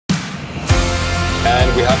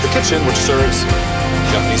we have the kitchen, which serves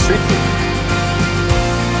Japanese street food.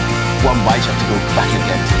 One bite, you have to go back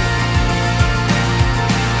again.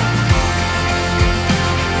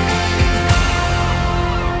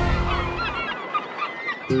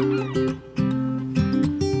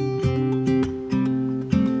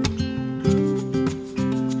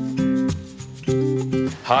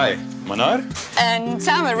 Hi, Manar? And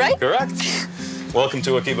Sam, right? Correct. Welcome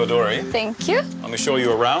to Akiba Dori. Thank you. Let me show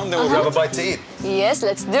you around, then we'll grab a bite to eat. Yes,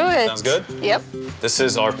 let's do it. Sounds good? Yep. This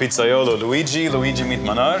is our pizzaiolo, Luigi. Luigi, meet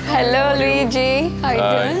Manar. Hello, Luigi. How you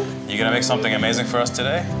doing? You gonna make something amazing for us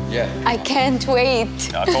today? Yeah. I can't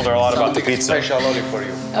wait. I told her a lot about the pizza. Special only for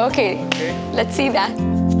you. Okay, let's see that.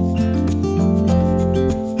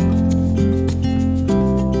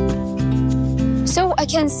 So I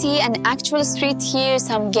can see an actual street here,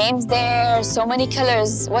 some games there, so many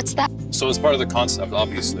colors. What's that? So as part of the concept,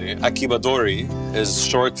 obviously, Akiba Dori is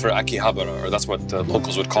short for Akihabara, or that's what the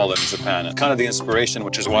locals would call it in Japan. Kind of the inspiration,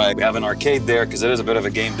 which is why we have an arcade there, because it is a bit of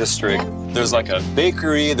a game district. There's like a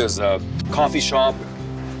bakery, there's a coffee shop,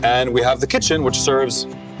 and we have the kitchen, which serves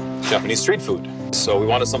Japanese street food. So we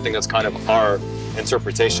wanted something that's kind of our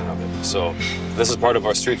interpretation of it. So this is part of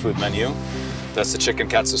our street food menu. That's the chicken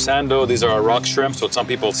katsu sando. These are our rock shrimps, what some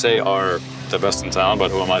people say are the best in town,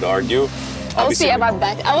 but who am I to argue? I'll see about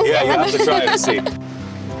that. Yeah, you have to try it and see.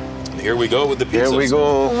 And here we go with the pizzas. Here we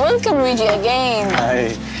go. Welcome, Luigi, again.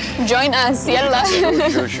 Hi. Join us, yalla.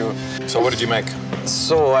 Sure. So what did you make?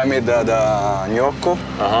 So I made the gnocco,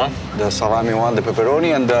 the salami one, the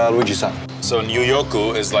pepperoni, and the Luigi-san. So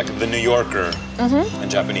Nyoyoku is like the New Yorker in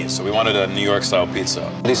Japanese. So we wanted a New York style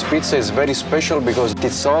pizza. This pizza is very special because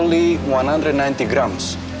it's only 190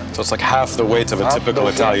 grams. So it's like half the weight of a typical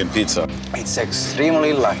Italian pizza. It's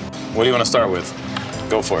extremely light. What do you want to start with?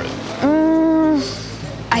 Go for it.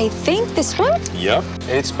 I think this one? Yep.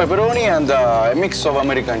 It's pepperoni and a mix of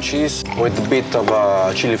American cheese with a bit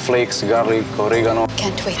of chili flakes, garlic, oregano.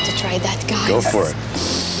 Can't wait to try that, guys. Go for it.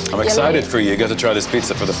 I'm excited for you. You get to try this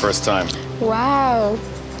pizza for the first time. Wow.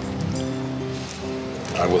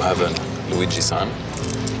 I will have a Luigi-san.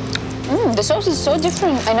 The sauce is so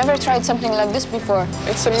different. I never tried something like this before.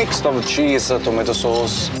 It's a mix of cheese, tomato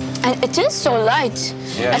sauce. And it is so light.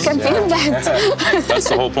 Yes, I can feel that. That's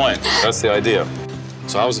the whole point. That's the idea.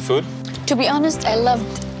 So how was the food? To be honest, I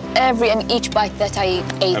loved every and each bite that I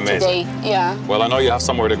ate today. Yeah. Well, I know you have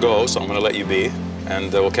somewhere to go, so I'm going to let you be.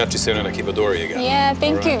 And we'll catch you soon in Akiba Dori again. Yeah,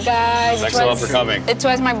 thank you, guys. Thanks a lot for coming. It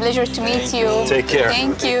was my pleasure to meet you. Take care.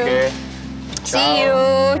 Thank you. Okay. See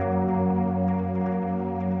you.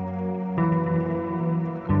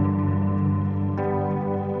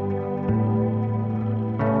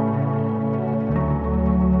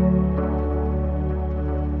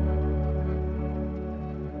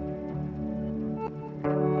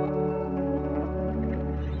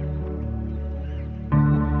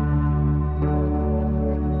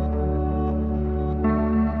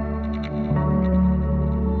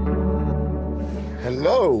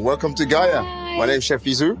 Hello, welcome to Gaia. Hi. My name's Chef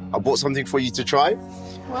Izu. I bought something for you to try.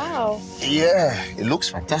 Wow. Yeah, it looks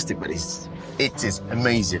fantastic, but it is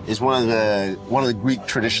amazing. It's one of the Greek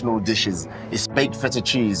traditional dishes. It's baked feta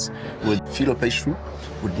cheese with filo pastry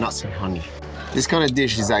with nuts and honey. This kind of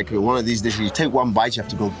dish is like one of these dishes. You take one bite, you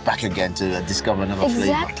have to go back again to discover another flavor.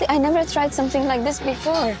 Exactly. I never tried something like this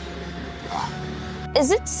before. Is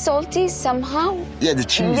it salty somehow? Yeah, the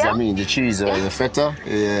cheese, Yeah? I mean, the cheese, the feta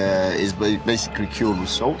is basically cured with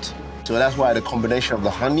salt. So that's why the combination of the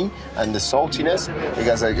honey and the saltiness, it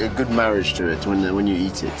has a good marriage to it when you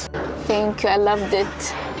eat it. Thank you, I loved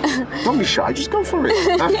it. Don't be shy, just go for it.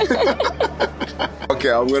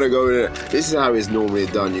 Okay, I'm gonna go in there. This is how it's normally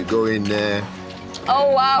done. You go in there.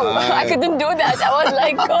 Oh, wow. I couldn't do that. I was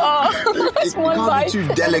like, oh, a small You can't bite. be too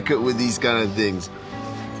delicate with these kind of things.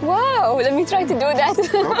 Wow, let me try to do that.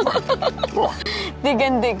 Oh, Dig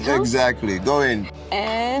and dig, huh? exactly, go in.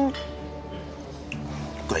 And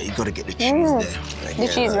You gotta get the cheese there. the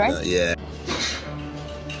cheese, right? Yeah.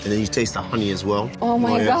 And then you taste the honey as well. Oh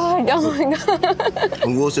my God, oh my God.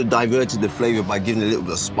 And we also diverted the flavor by giving a little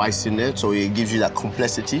bit of spice in there, so it gives you that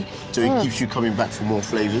complexity. So it keeps you coming back for more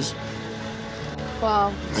flavors. Wow,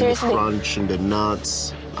 And the seriously. crunch and the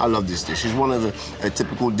nuts. I love this dish. It's one of the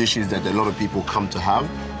typical dishes that a lot of people come to have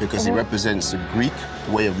because it represents the Greek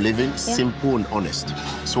way of living, simple and honest.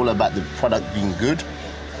 It's all about the product being good,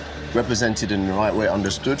 represented in the right way,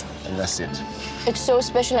 understood, and that's it. It's so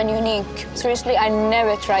special and unique. Seriously, I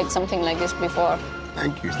never tried something like this before.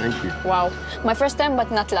 Thank you, thank you. Wow. My first time,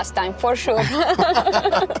 but not last time, for sure.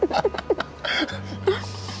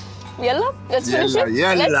 Yalla, let's finish it.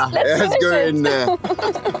 Yalla, let's go in there.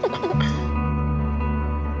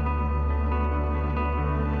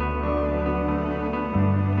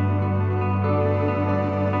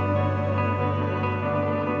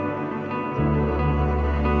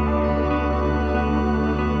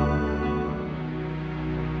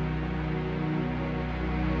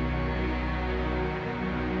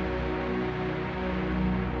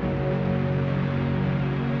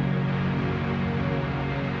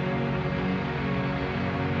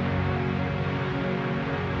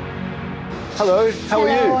 Hello, how are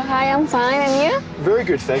Hello, you? hi, I'm fine, and you? Very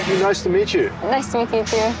good, thank you. Nice to meet you. Nice to meet you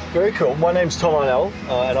too. Very cool. My name's Tom&Serg,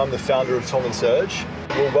 and I'm the founder of Tom&Serg.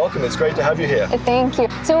 Well, welcome. It's great to have you here. Thank you.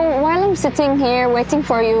 So while I'm sitting here waiting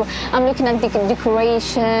for you, I'm looking at the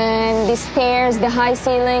decoration, the stairs, the high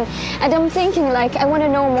ceiling, and I'm thinking like I want to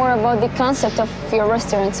know more about the concept of your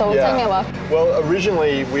restaurant. So tell me about. Well,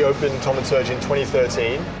 originally we opened Tom&Serg in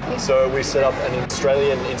 2013. So we set up an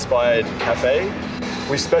Australian-inspired cafe.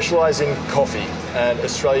 We specialize in coffee and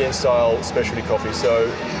Australian-style specialty coffee.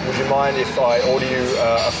 So would you mind if I order you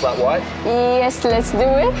a flat white? Yes, let's do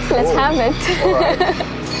it. Let's have it. All right.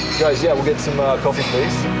 Guys, yeah, we'll get some coffee,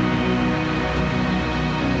 please.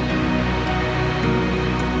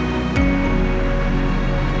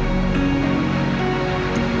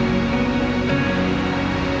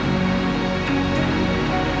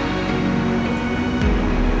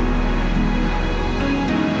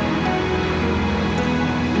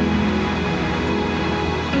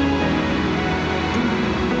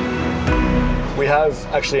 We have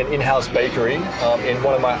actually an in-house bakery in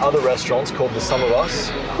one of my other restaurants called The Sum of Us,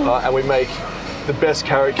 and we make the best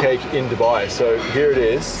carrot cake in Dubai. So here it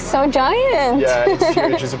is. So giant. Yeah, it's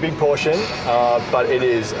huge. It's a big portion, but it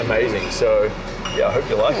is amazing. So yeah, I hope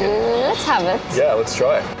you like it. Let's have it. Yeah, let's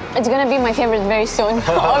try it. It's gonna be my favorite very soon,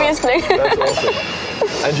 obviously. That's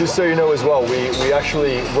awesome. And just so you know as well, we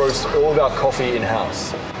actually roast all of our coffee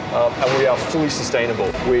in-house, and we are fully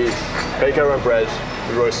sustainable. We bake our own bread,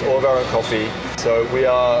 we roast all of our own coffee. So we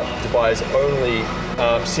are Dubai's only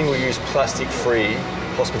single-use plastic-free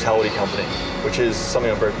hospitality company, which is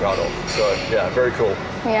something I'm very proud of. So yeah, very cool.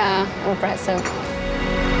 Yeah, impressive.